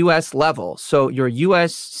at the U.S. level, so your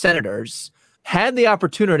U.S. senators, had the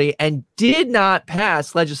opportunity and did not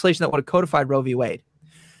pass legislation that would have codified Roe v. Wade.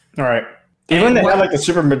 All right. Even they had like a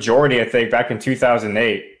super majority, I think, back in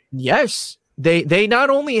 2008. Yes. They not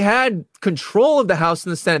only had control of the House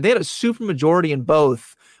and the Senate, they had a super majority in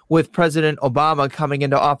both, with President Obama coming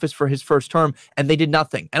into office for his first term, and they did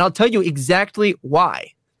nothing. And I'll tell you exactly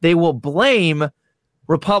why. They will blame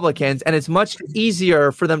Republicans, and it's much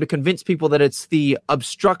easier for them to convince people that it's the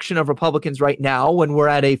obstruction of Republicans right now when we're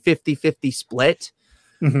at a 50-50 split.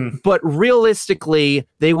 Mm-hmm. But realistically,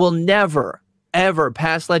 they will never, ever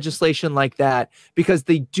pass legislation like that because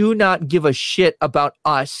they do not give a shit about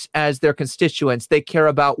us as their constituents. They care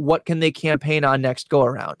about what can they campaign on next go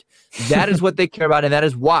around. That is what they care about, and that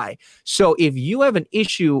is why. So if you have an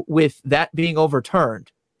issue with that being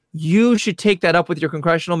overturned, you should take that up with your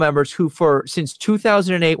congressional members who, since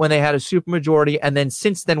 2008, when they had a supermajority, and then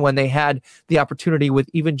since then, when they had the opportunity with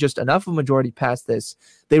even just enough of a majority past this,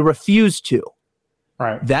 they refused to.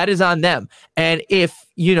 Right. That is on them. And if,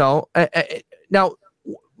 now,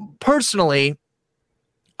 personally,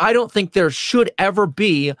 I don't think there should ever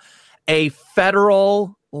be a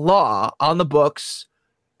federal law on the books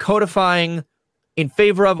codifying in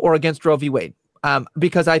favor of or against Roe v. Wade,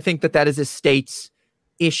 because I think that is a state's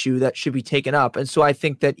issue that should be taken up. And so I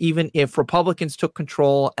think that even if Republicans took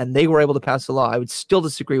control and they were able to pass the law, I would still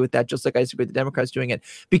disagree with that, just like I disagree with the Democrats doing it,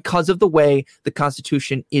 because of the way the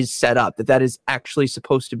Constitution is set up, that is actually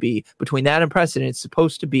supposed to be, between that and precedent, it's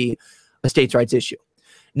supposed to be a states' rights issue.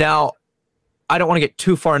 Now, I don't want to get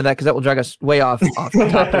too far into that because that will drag us way off the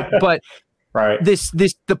topic. But right.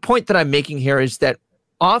 The point that I'm making here is that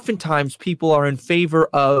oftentimes people are in favor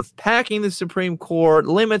of packing the Supreme Court,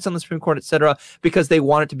 limits on the Supreme Court, etc., because they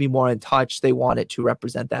want it to be more in touch. They want it to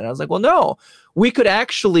represent that. And I was like, well, no, we could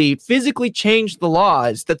actually physically change the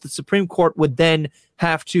laws that the Supreme Court would then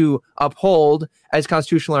have to uphold as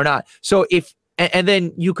constitutional or not. So and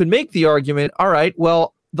then you could make the argument, all right,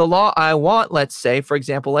 well, the law I want, let's say, for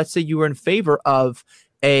example, let's say you were in favor of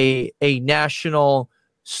a national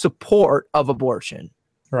support of abortion.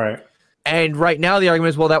 Right. And right now the argument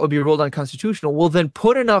is, well, that would be ruled unconstitutional. Well, then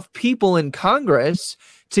put enough people in Congress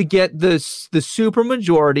to get the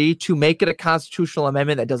supermajority to make it a constitutional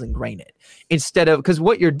amendment that doesn't grain it. Instead of, because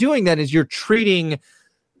what you're doing then is you're trying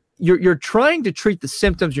to treat the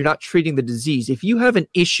symptoms, you're not treating the disease. If you have an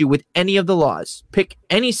issue with any of the laws, pick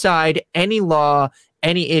any side, any law,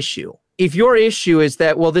 any issue. If your issue is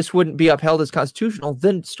that, well, this wouldn't be upheld as constitutional,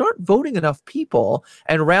 then start voting enough people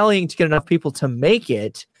and rallying to get enough people to make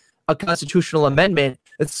it a constitutional amendment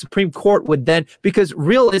that the Supreme Court would then, because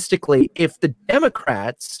realistically, if the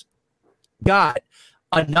Democrats got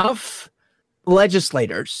enough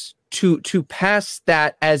legislators to pass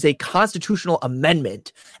that as a constitutional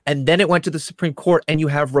amendment, and then it went to the Supreme Court, and you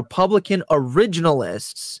have Republican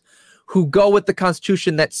originalists who go with the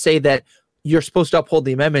Constitution that say that you're supposed to uphold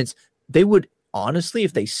the amendments, they would honestly,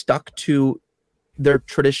 if they stuck to their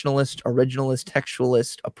traditionalist, originalist,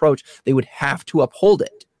 textualist approach, they would have to uphold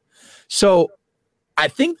it. So I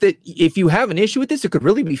think that if you have an issue with this, it could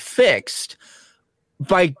really be fixed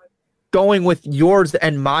by going with yours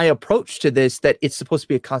and my approach to this, that it's supposed to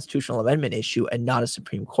be a constitutional amendment issue and not a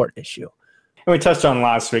Supreme Court issue. And we touched on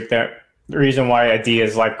last week that the reason why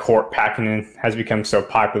ideas like court packing has become so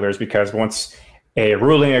popular is because once a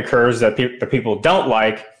ruling occurs that the people don't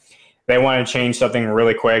like, they want to change something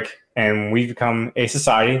really quick. And we've become a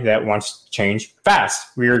society that wants to change fast.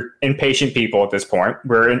 We're impatient people at this point.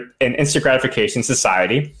 We're an instant gratification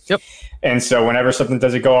society. Yep. And so whenever something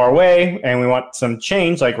doesn't go our way and we want some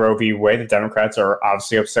change, like Roe v. Wade, the Democrats are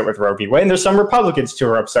obviously upset with Roe v. Wade. And there's some Republicans too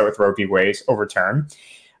who are upset with Roe v. Wade's overturn.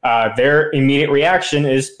 Their immediate reaction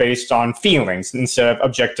is based on feelings instead of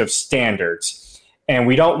objective standards. And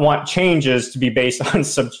we don't want changes to be based on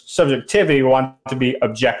subjectivity. We want it to be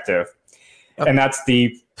objective. Yep. And that's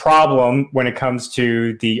the problem when it comes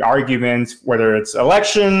to the arguments, whether it's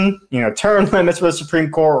election, term limits for the Supreme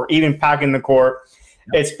Court, or even packing the court.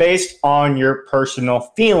 Yep. It's based on your personal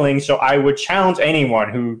feelings. So I would challenge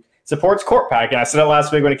anyone who supports court packing. I said it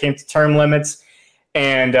last week when it came to term limits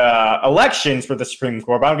and elections for the Supreme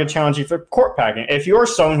Court, but I'm going to challenge you for court packing. If you're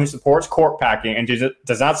someone who supports court packing and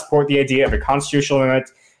does not support the idea of a constitutional limit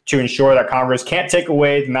to ensure that Congress can't take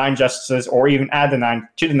away the 9 justices or even add the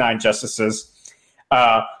 9 justices,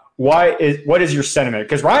 what is your sentiment?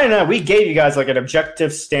 Because Ryan and I, we gave you guys like an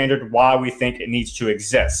objective standard why we think it needs to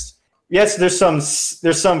exist. yes, there's some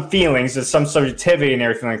feelings, there's some subjectivity and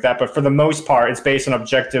everything like that, but for the most part, it's based on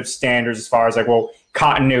objective standards as far as like, well,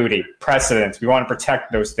 continuity, precedence. We want to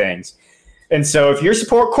protect those things. And so if you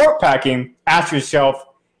support court packing, ask yourself,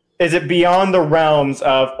 is it beyond the realms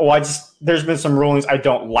of, there's been some rulings I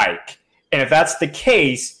don't like. And if that's the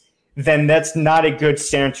case, then that's not a good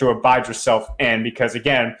standard to abide yourself in, because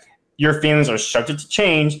again, your feelings are subject to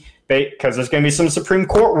change because there's going to be some Supreme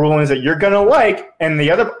Court rulings that you're going to like and the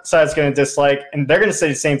other side's going to dislike, and they're going to say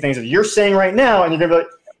the same things that you're saying right now, and you're going to be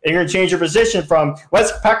like, and you're going to change your position from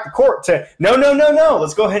let's pack the court to no,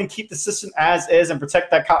 let's go ahead and keep the system as is and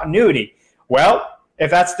protect that continuity. Well, if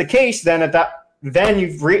that's the case, then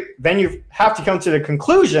you have to come to the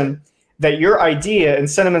conclusion that your idea and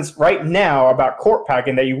sentiments right now about court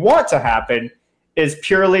packing that you want to happen is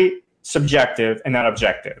purely subjective and not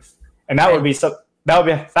objective. And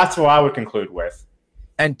that's what I would conclude with.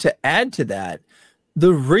 And to add to that,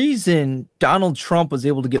 the reason Donald Trump was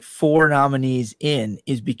able to get 4 nominees in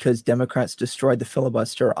is because Democrats destroyed the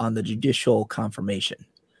filibuster on the judicial confirmation.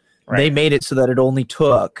 Right. They made it so that it only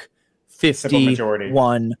took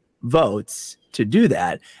 51 votes to do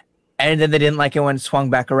that. And then they didn't like it when it swung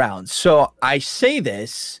back around. So I say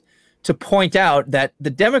this to point out that the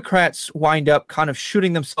Democrats wind up kind of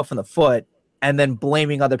shooting themselves in the foot and then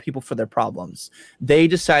blaming other people for their problems. They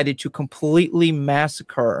decided to completely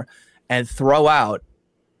massacre and throw out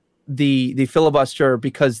the filibuster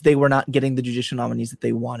because they were not getting the judicial nominees that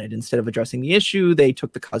they wanted. Instead of addressing the issue, they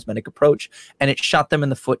took the cosmetic approach, and it shot them in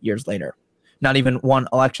the foot years later, not even one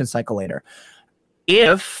election cycle later.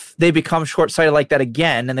 If they become short-sighted like that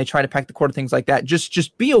again and they try to pack the court of things like that,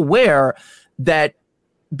 just be aware that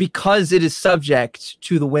because it is subject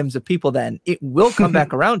to the whims of people, then it will come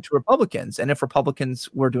back around to Republicans. And if Republicans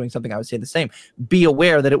were doing something, I would say the same. Be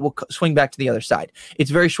aware that it will swing back to the other side. It's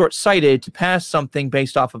very short-sighted to pass something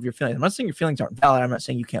based off of your feelings. I'm not saying your feelings aren't valid. I'm not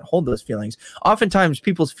saying you can't hold those feelings. Oftentimes,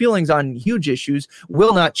 people's feelings on huge issues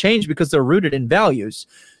will not change because they're rooted in values.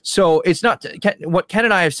 So it's not what Ken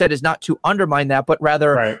and I have said is not to undermine that, but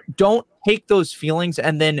rather don't take those feelings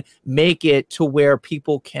and then make it to where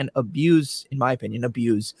people can abuse, in my opinion,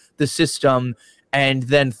 abuse the system and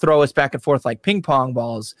then throw us back and forth like ping pong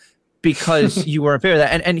balls because you were in favor of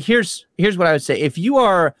that. And here's what I would say. If you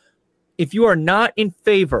are not in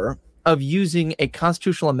favor of using a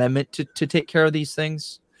constitutional amendment to take care of these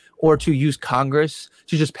things or to use Congress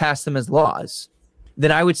to just pass them as laws,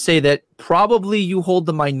 then I would say that probably you hold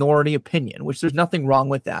the minority opinion, which there's nothing wrong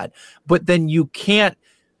with that. But then you can't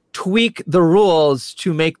tweak the rules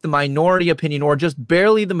to make the minority opinion or just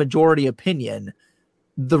barely the majority opinion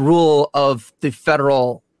the rule of the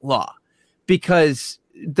federal law, because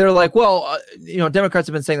they're like, well, Democrats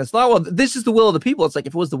have been saying this law. Well, this is the will of the people. It's like,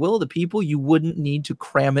 if it was the will of the people, you wouldn't need to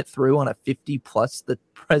cram it through on a 50 plus the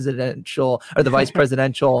presidential or the vice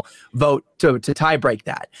presidential vote to tie break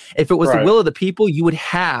that. If it was the will of the people, you would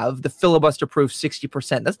have the filibuster proof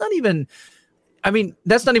 60%. That's not even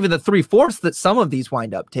the 3/4 that some of these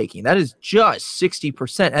wind up taking. That is just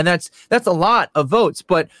 60%. And that's a lot of votes.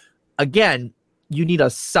 But again, you need a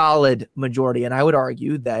solid majority. And I would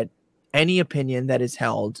argue that any opinion that is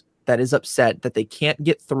held that is upset that they can't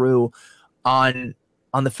get through on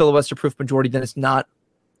the filibuster proof majority, then it's not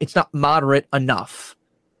moderate enough,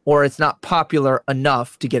 or it's not popular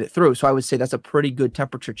enough to get it through. So I would say that's a pretty good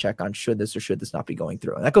temperature check on should this or should this not be going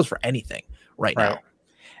through. And that goes for anything right now.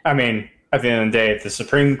 I mean, at the end of the day, the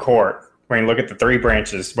Supreme Court, when you look at the 3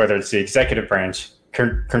 branches, whether it's the executive branch,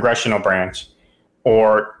 congressional branch,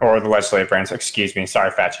 or the legislative branch, excuse me,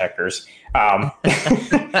 sorry, fact checkers,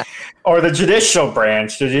 or the judicial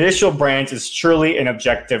branch. The judicial branch is truly an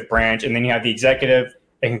objective branch, and then you have the executive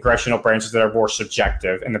and congressional branches that are more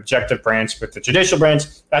subjective. And the objective branch with the judicial branch,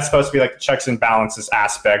 that's supposed to be like the checks and balances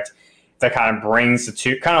aspect that kind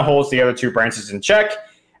of holds the other 2 branches in check.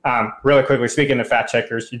 Really quickly, speaking of fact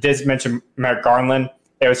checkers, you did mention Merrick Garland.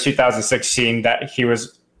 It was 2016 that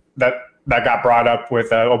that got brought up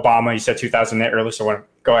with Obama. You said 2008 earlier, so I want to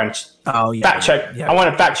go ahead and fact check. Yeah. I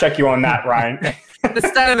want to fact check you on that, Ryan. The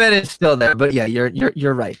sentiment is still there, but yeah,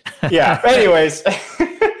 you're right. Yeah. Anyways,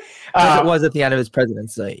 it was at the end of his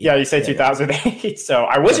presidency. Yeah, you say 2008, so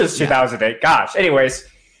I wish it was 2008. Gosh. Anyways,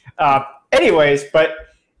 but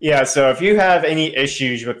yeah. So if you have any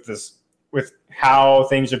issues with how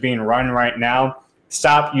things are being run right now,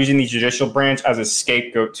 stop using the judicial branch as a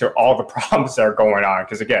scapegoat to all the problems that are going on.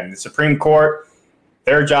 Because again, the Supreme Court,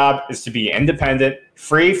 their job is to be independent,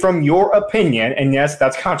 free from your opinion. And yes,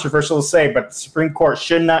 that's controversial to say, but the Supreme Court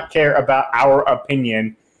should not care about our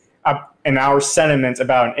opinion and our sentiments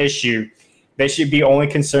about an issue. They should be only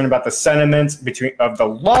concerned about the sentiments of the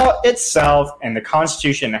law itself and the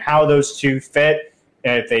Constitution and how those two fit.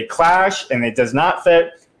 And if they clash and it does not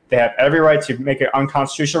fit, they have every right to make it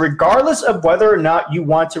unconstitutional, regardless of whether or not you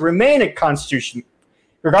want to remain a constitution,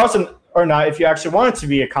 regardless of or not if you actually want it to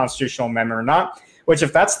be a constitutional amendment or not. Which,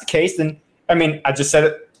 if that's the case, then I just said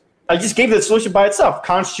it. I just gave the solution by itself: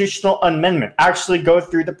 constitutional amendment. Actually, go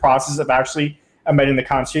through the process of actually amending the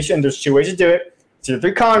Constitution. And there's two ways to do it. It's either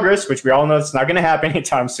through Congress, which we all know it's not going to happen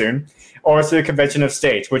anytime soon, or through the Convention of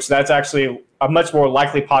States, which that's actually a much more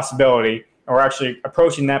likely possibility. And we're actually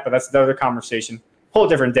approaching that, but that's another conversation, whole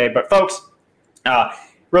different day. But folks,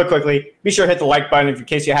 real quickly, be sure to hit the like button in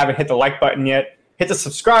case you haven't hit the like button yet. Hit the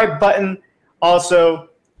subscribe button. Also,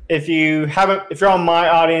 if you're on my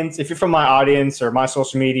audience, if you're from my audience or my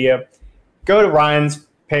social media, go to Ryan's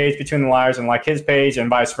page, Between the Liars, and like his page, and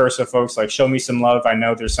vice versa, folks. Like, show me some love. I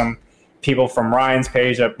know there's some people from Ryan's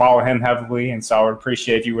page that follow him heavily, and so I would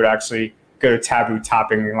appreciate if you would actually go to Taboo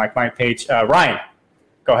Topping and like my page. Ryan,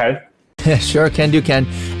 go ahead. Sure, can do, Ken.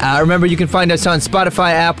 Remember, you can find us on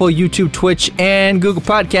Spotify, Apple, YouTube, Twitch, and Google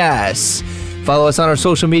Podcasts. Follow us on our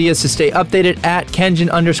social medias to stay updated at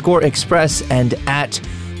Kenjin_Express and at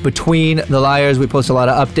Between the Liars. We post a lot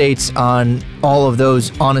of updates on all of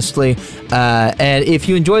those, honestly. And if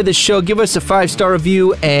you enjoyed this show, give us a 5-star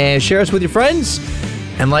review and share us with your friends.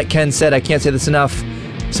 And like Ken said, I can't say this enough,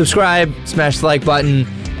 subscribe, smash the like button,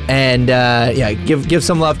 and give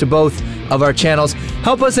some love to both of our channels.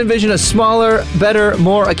 Help us envision a smaller, better,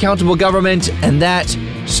 more accountable government, and that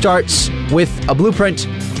starts with a blueprint.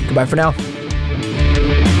 Goodbye for now.